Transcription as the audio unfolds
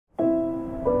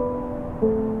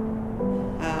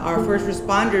our first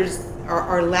responders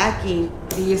are lacking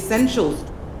the essentials.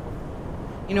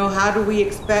 You know, how do we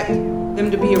expect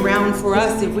them to be around for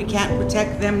us if we can't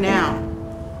protect them now?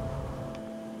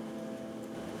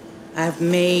 I've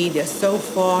made so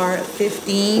far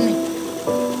 15.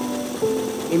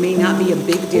 It may not be a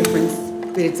big difference,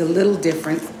 but it's a little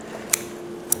difference.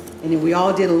 And if we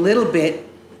all did a little bit,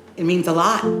 it means a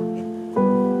lot.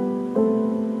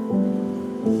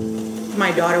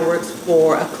 My daughter works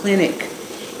for a clinic,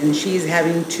 and she's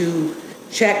having to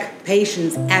check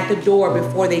patients at the door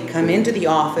before they come into the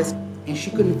office, and she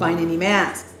couldn't find any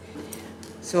masks.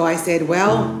 So I said,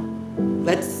 well,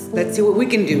 let's see what we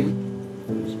can do.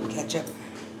 Ketchup.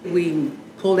 We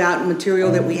pulled out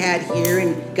material that we had here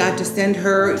and got to send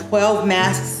her 12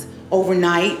 masks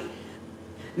overnight.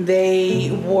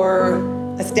 They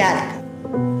were ecstatic.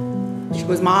 She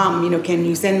goes, Mom, you know, can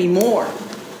you send me more?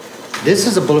 This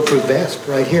is a bulletproof vest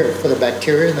right here for the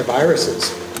bacteria and the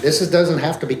viruses. This doesn't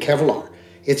have to be Kevlar.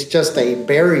 It's just a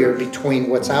barrier between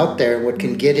what's out there and what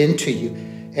can get into you.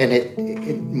 And it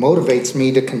motivates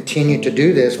me to continue to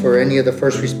do this for any of the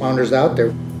first responders out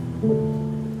there.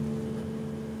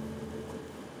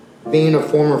 Being a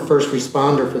former first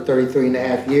responder for 33 and a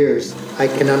half years, I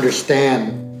can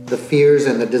understand the fears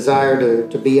and the desire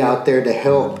to be out there to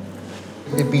help.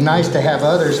 It'd be nice to have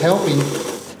others helping.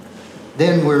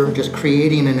 Then we're just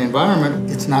creating an environment.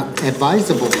 It's not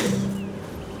advisable.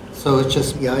 So it's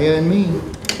just Yaya and me.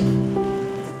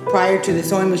 Prior to the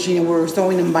sewing machine, we were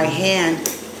sewing them by hand,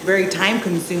 very time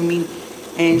consuming,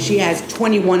 and she has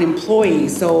 21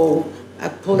 employees. So I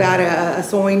pulled out a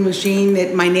sewing machine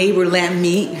that my neighbor lent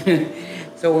me.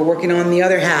 So we're working on the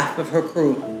other half of her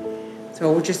crew.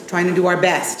 So we're just trying to do our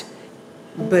best.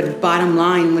 But bottom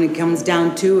line, when it comes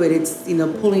down to it, it's, you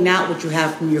know, pulling out what you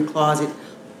have from your closet,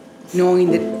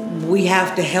 knowing that we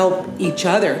have to help each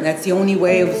other. That's the only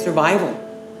way of survival.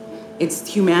 It's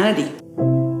humanity.